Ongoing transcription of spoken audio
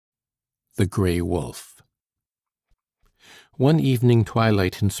The Grey Wolf. One evening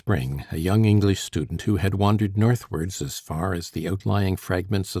twilight in spring, a young English student who had wandered northwards as far as the outlying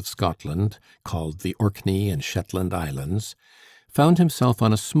fragments of Scotland, called the Orkney and Shetland Islands, found himself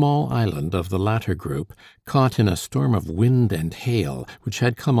on a small island of the latter group, caught in a storm of wind and hail, which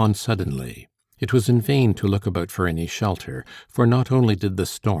had come on suddenly. It was in vain to look about for any shelter, for not only did the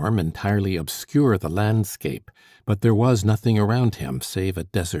storm entirely obscure the landscape, but there was nothing around him save a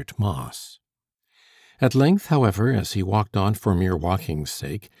desert moss. At length, however, as he walked on for mere walking's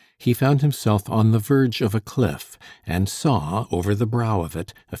sake, he found himself on the verge of a cliff, and saw, over the brow of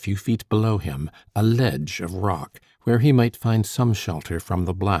it, a few feet below him, a ledge of rock, where he might find some shelter from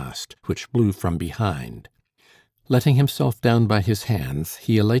the blast, which blew from behind. Letting himself down by his hands,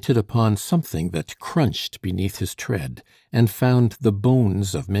 he alighted upon something that crunched beneath his tread, and found the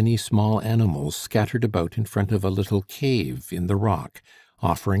bones of many small animals scattered about in front of a little cave in the rock,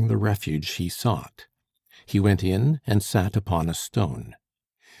 offering the refuge he sought. He went in and sat upon a stone.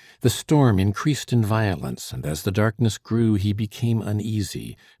 The storm increased in violence, and as the darkness grew he became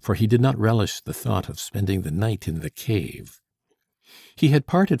uneasy, for he did not relish the thought of spending the night in the cave. He had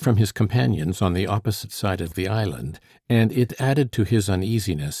parted from his companions on the opposite side of the island, and it added to his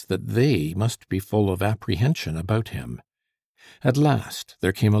uneasiness that they must be full of apprehension about him. At last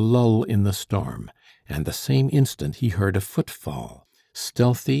there came a lull in the storm, and the same instant he heard a footfall,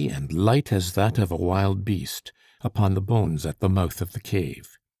 stealthy and light as that of a wild beast, upon the bones at the mouth of the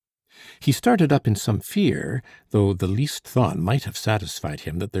cave. He started up in some fear, though the least thought might have satisfied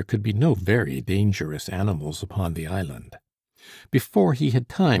him that there could be no very dangerous animals upon the island. Before he had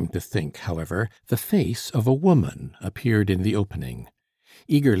time to think, however, the face of a woman appeared in the opening.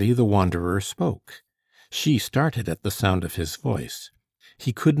 Eagerly the wanderer spoke. She started at the sound of his voice.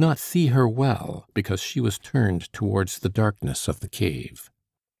 He could not see her well, because she was turned towards the darkness of the cave.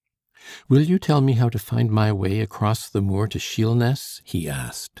 "Will you tell me how to find my way across the moor to Sheelness?" he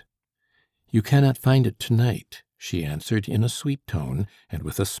asked. "You cannot find it tonight," she answered in a sweet tone, and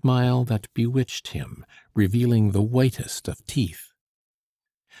with a smile that bewitched him, revealing the whitest of teeth.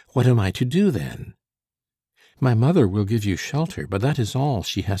 "What am I to do, then?" "My mother will give you shelter, but that is all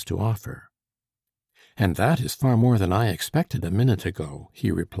she has to offer." "And that is far more than I expected a minute ago,"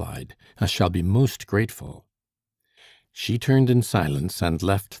 he replied. "I shall be most grateful." She turned in silence and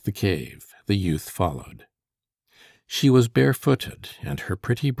left the cave. The youth followed. She was barefooted, and her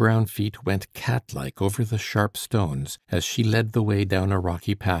pretty brown feet went cat-like over the sharp stones as she led the way down a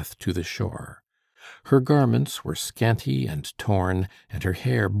rocky path to the shore. Her garments were scanty and torn, and her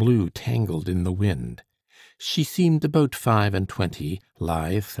hair blew tangled in the wind. She seemed about 25,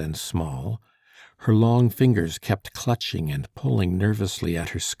 lithe and small. Her long fingers kept clutching and pulling nervously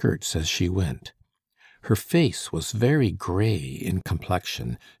at her skirts as she went. Her face was very grey in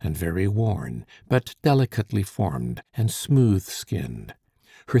complexion, and very worn, but delicately formed and smooth-skinned.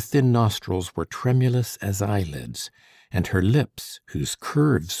 Her thin nostrils were tremulous as eyelids, and her lips, whose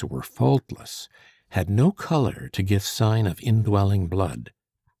curves were faultless, had no colour to give sign of indwelling blood.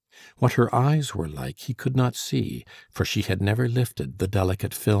 What her eyes were like he could not see, for she had never lifted the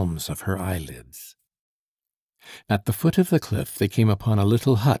delicate films of her eyelids. At the foot of the cliff they came upon a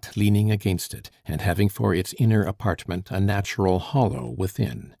little hut leaning against it, and having for its inner apartment a natural hollow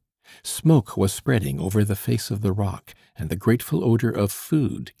within. Smoke was spreading over the face of the rock, and the grateful odour of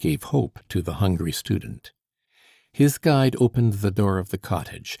food gave hope to the hungry student. His guide opened the door of the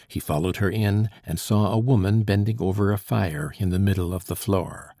cottage. He followed her in, and saw a woman bending over a fire in the middle of the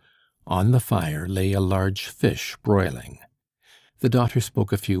floor. On the fire lay a large fish broiling. The daughter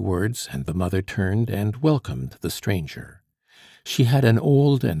spoke a few words, and the mother turned and welcomed the stranger. She had an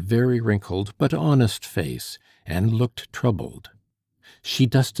old and very wrinkled but honest face, and looked troubled. She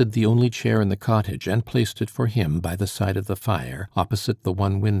dusted the only chair in the cottage and placed it for him by the side of the fire, opposite the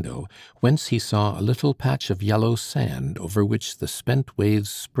one window, whence he saw a little patch of yellow sand over which the spent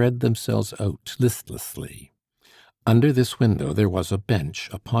waves spread themselves out listlessly. Under this window there was a bench,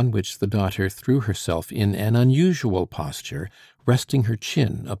 upon which the daughter threw herself in an unusual posture, resting her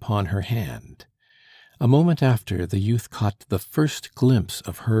chin upon her hand. A moment after, the youth caught the first glimpse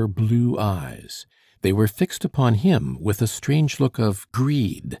of her blue eyes. They were fixed upon him with a strange look of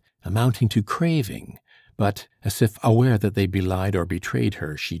greed, amounting to craving, but, as if aware that they belied or betrayed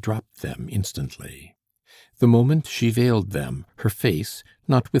her, she dropped them instantly. The moment she veiled them, her face,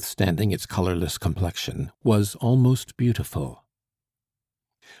 notwithstanding its colourless complexion, was almost beautiful.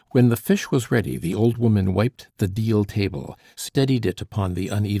 When the fish was ready, the old woman wiped the deal table, steadied it upon the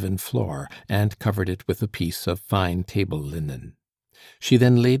uneven floor, and covered it with a piece of fine table linen. She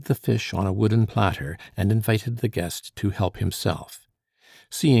then laid the fish on a wooden platter, and invited the guest to help himself.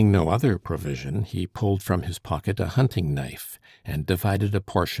 Seeing no other provision, he pulled from his pocket a hunting knife, and divided a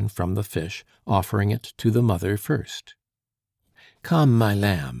portion from the fish, offering it to the mother first. "Come, my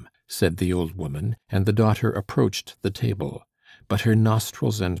lamb," said the old woman, and the daughter approached the table, but her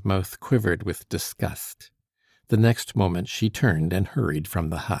nostrils and mouth quivered with disgust. The next moment she turned and hurried from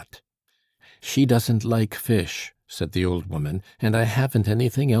the hut. "She doesn't like fish," said the old woman, "and I haven't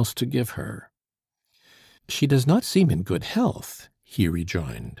anything else to give her." "She does not seem in good health," he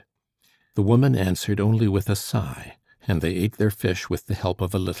rejoined. The woman answered only with a sigh, and they ate their fish with the help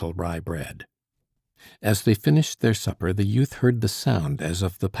of a little rye bread. As they finished their supper, the youth heard the sound as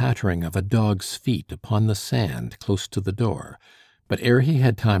of the pattering of a dog's feet upon the sand close to the door, but ere he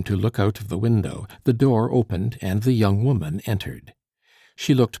had time to look out of the window, the door opened and the young woman entered.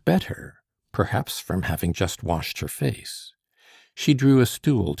 She looked better, perhaps from having just washed her face. She drew a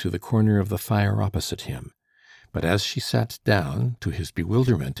stool to the corner of the fire opposite him, but as she sat down, to his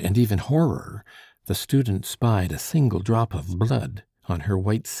bewilderment and even horror, the student spied a single drop of blood on her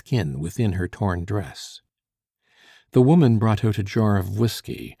white skin within her torn dress. The woman brought out a jar of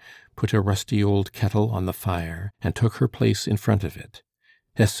whiskey, put a rusty old kettle on the fire, and took her place in front of it.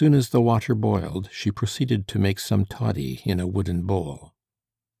 As soon as the water boiled, she proceeded to make some toddy in a wooden bowl.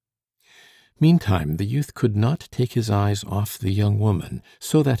 Meantime, the youth could not take his eyes off the young woman,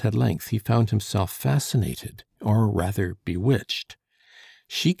 so that at length he found himself fascinated, or rather bewitched.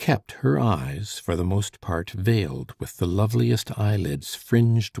 She kept her eyes, for the most part, veiled with the loveliest eyelids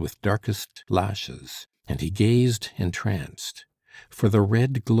fringed with darkest lashes, and he gazed entranced, for the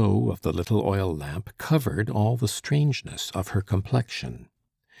red glow of the little oil lamp covered all the strangeness of her complexion.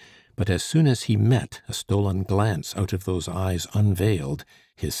 But as soon as he met a stolen glance out of those eyes unveiled,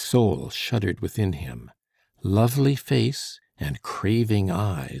 his soul shuddered within him. Lovely face and craving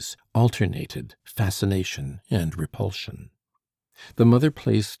eyes alternated fascination and repulsion. The mother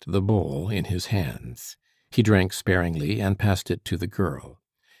placed the bowl in his hands. He drank sparingly and passed it to the girl.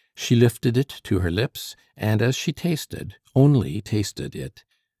 She lifted it to her lips, and as she tasted, only tasted it,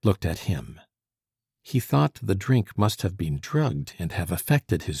 looked at him. He thought the drink must have been drugged and have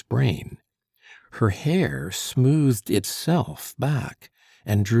affected his brain. Her hair smoothed itself back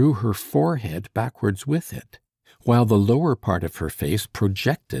and drew her forehead backwards with it, while the lower part of her face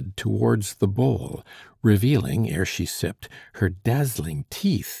projected towards the bowl, revealing, ere she sipped, her dazzling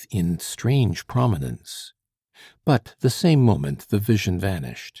teeth in strange prominence. But the same moment the vision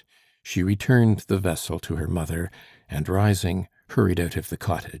vanished. She returned the vessel to her mother, and rising, hurried out of the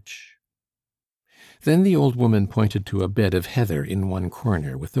cottage. Then the old woman pointed to a bed of heather in one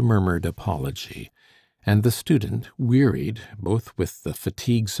corner with a murmured apology, and the student, wearied both with the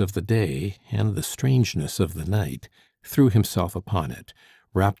fatigues of the day and the strangeness of the night, threw himself upon it,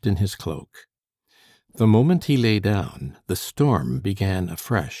 wrapped in his cloak. The moment he lay down, the storm began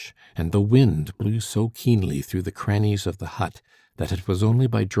afresh, and the wind blew so keenly through the crannies of the hut that it was only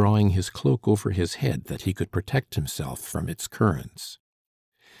by drawing his cloak over his head that he could protect himself from its currents.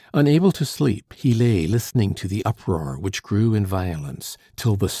 Unable to sleep, he lay listening to the uproar which grew in violence,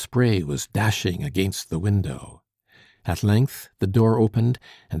 till the spray was dashing against the window. At length the door opened,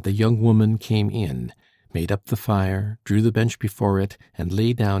 and the young woman came in, made up the fire, drew the bench before it, and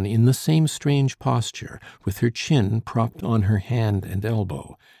lay down in the same strange posture, with her chin propped on her hand and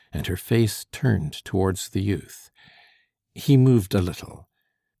elbow, and her face turned towards the youth. He moved a little.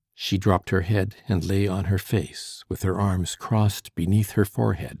 She dropped her head and lay on her face, with her arms crossed beneath her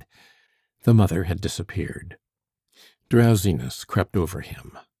forehead. The mother had disappeared. Drowsiness crept over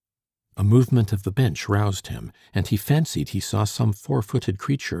him. A movement of the bench roused him, and he fancied he saw some four-footed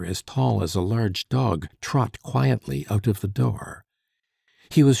creature as tall as a large dog trot quietly out of the door.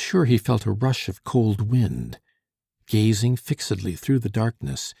 He was sure he felt a rush of cold wind. Gazing fixedly through the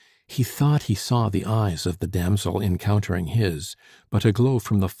darkness, he thought he saw the eyes of the damsel encountering his, but a glow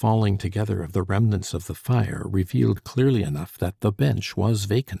from the falling together of the remnants of the fire revealed clearly enough that the bench was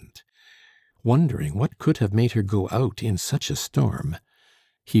vacant. Wondering what could have made her go out in such a storm,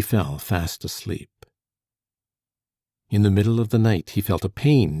 he fell fast asleep. In the middle of the night he felt a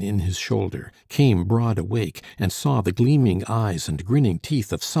pain in his shoulder, came broad awake, and saw the gleaming eyes and grinning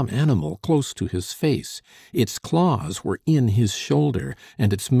teeth of some animal close to his face. Its claws were in his shoulder,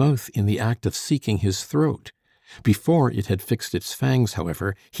 and its mouth in the act of seeking his throat. Before it had fixed its fangs,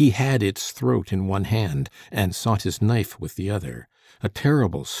 however, he had its throat in one hand, and sought his knife with the other. A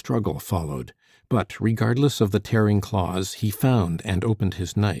terrible struggle followed, but, regardless of the tearing claws, he found and opened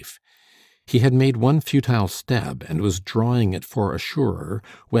his knife. He had made one futile stab, and was drawing it for a surer,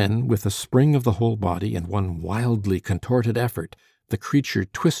 when, with a spring of the whole body and one wildly contorted effort, the creature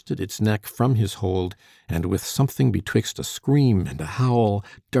twisted its neck from his hold, and with something betwixt a scream and a howl,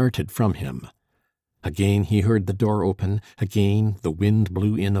 darted from him. Again he heard the door open, again the wind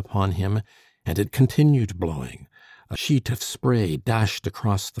blew in upon him, and it continued blowing. A sheet of spray dashed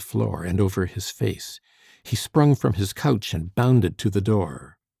across the floor and over his face. He sprung from his couch and bounded to the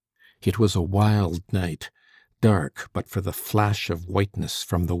door. It was a wild night, dark but for the flash of whiteness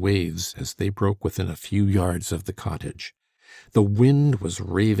from the waves as they broke within a few yards of the cottage. The wind was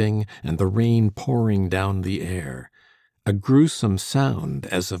raving and the rain pouring down the air. A gruesome sound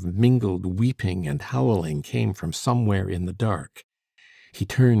as of mingled weeping and howling came from somewhere in the dark. He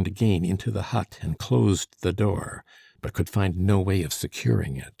turned again into the hut and closed the door, but could find no way of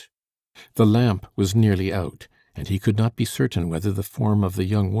securing it. The lamp was nearly out, and he could not be certain whether the form of the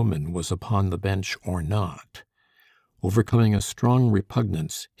young woman was upon the bench or not. Overcoming a strong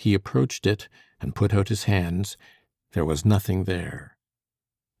repugnance, he approached it and put out his hands. There was nothing there.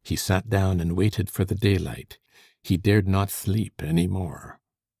 He sat down and waited for the daylight. He dared not sleep any more.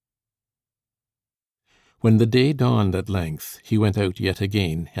 When the day dawned at length, he went out yet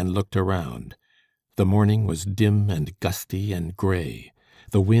again and looked around. The morning was dim and gusty and grey.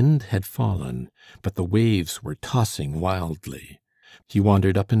 The wind had fallen, but the waves were tossing wildly. He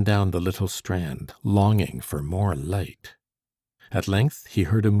wandered up and down the little strand, longing for more light. At length he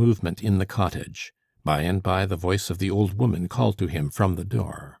heard a movement in the cottage. By and by the voice of the old woman called to him from the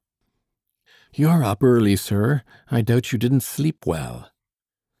door. "You're up early, sir. I doubt you didn't sleep well."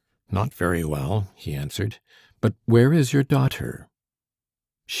 "Not very well," he answered. "But where is your daughter?"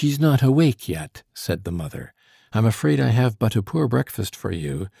 "She's not awake yet," said the mother. "I'm afraid I have but a poor breakfast for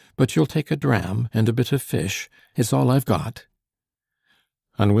you, but you'll take a dram and a bit of fish. It's all I've got."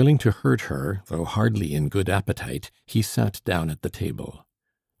 Unwilling to hurt her, though hardly in good appetite, he sat down at the table.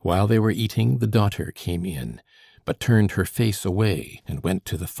 While they were eating, the daughter came in, but turned her face away and went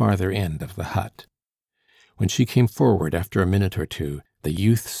to the farther end of the hut. When she came forward after a minute or two, the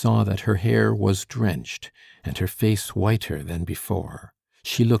youth saw that her hair was drenched, and her face whiter than before.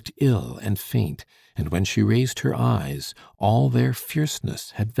 She looked ill and faint, and when she raised her eyes, all their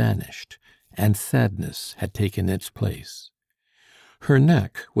fierceness had vanished, and sadness had taken its place. Her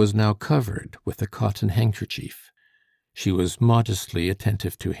neck was now covered with a cotton handkerchief. She was modestly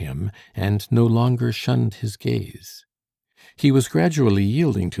attentive to him, and no longer shunned his gaze. He was gradually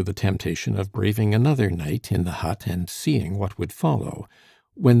yielding to the temptation of braving another night in the hut and seeing what would follow,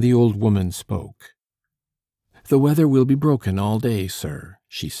 when the old woman spoke. "The weather will be broken all day, sir,"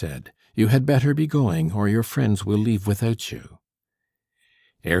 she said. "You had better be going, or your friends will leave without you."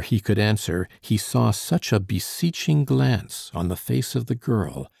 Ere he could answer, he saw such a beseeching glance on the face of the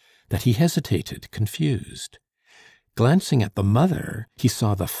girl that he hesitated, confused. Glancing at the mother, he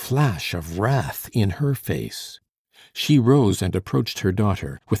saw the flash of wrath in her face. She rose and approached her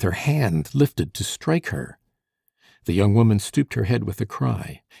daughter, with her hand lifted to strike her. The young woman stooped her head with a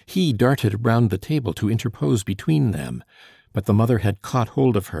cry. He darted round the table to interpose between them, but the mother had caught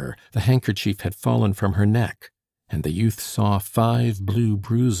hold of her, the handkerchief had fallen from her neck, and the youth saw 5 blue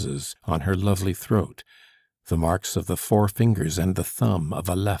bruises on her lovely throat, the marks of the 4 fingers and the thumb of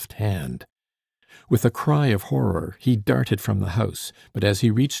a left hand. With a cry of horror, he darted from the house, but as he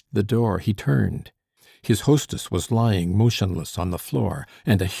reached the door, he turned. His hostess was lying motionless on the floor,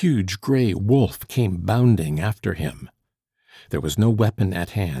 and a huge grey wolf came bounding after him. There was no weapon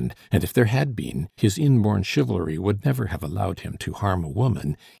at hand, and if there had been, his inborn chivalry would never have allowed him to harm a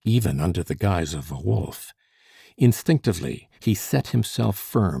woman, even under the guise of a wolf. Instinctively, he set himself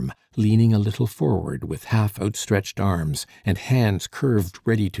firm, leaning a little forward with half outstretched arms, and hands curved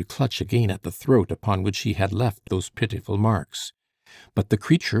ready to clutch again at the throat upon which he had left those pitiful marks. But the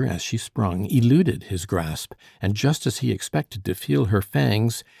creature, as she sprung, eluded his grasp, and just as he expected to feel her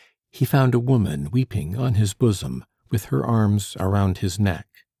fangs, he found a woman weeping on his bosom, with her arms around his neck.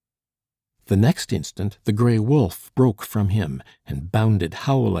 The next instant the grey wolf broke from him, and bounded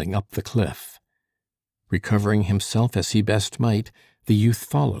howling up the cliff. Recovering himself as he best might, the youth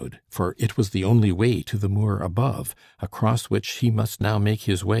followed, for it was the only way to the moor above, across which he must now make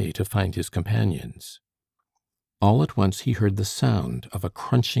his way to find his companions. All at once he heard the sound of a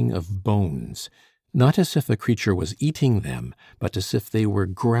crunching of bones, not as if a creature was eating them, but as if they were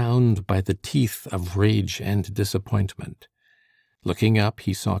ground by the teeth of rage and disappointment. Looking up,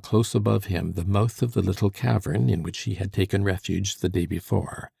 he saw close above him the mouth of the little cavern in which he had taken refuge the day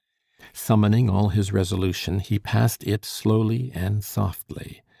before. Summoning all his resolution, he passed it slowly and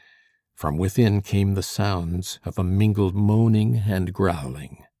softly. From within came the sounds of a mingled moaning and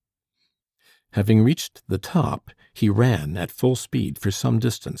growling. Having reached the top, he ran at full speed for some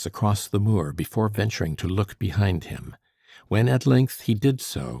distance across the moor before venturing to look behind him. When at length he did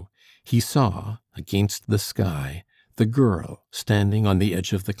so, he saw, against the sky, the girl standing on the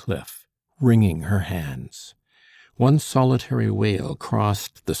edge of the cliff, wringing her hands. One solitary wail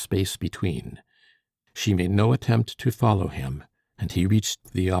crossed the space between. She made no attempt to follow him, and he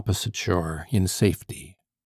reached the opposite shore in safety.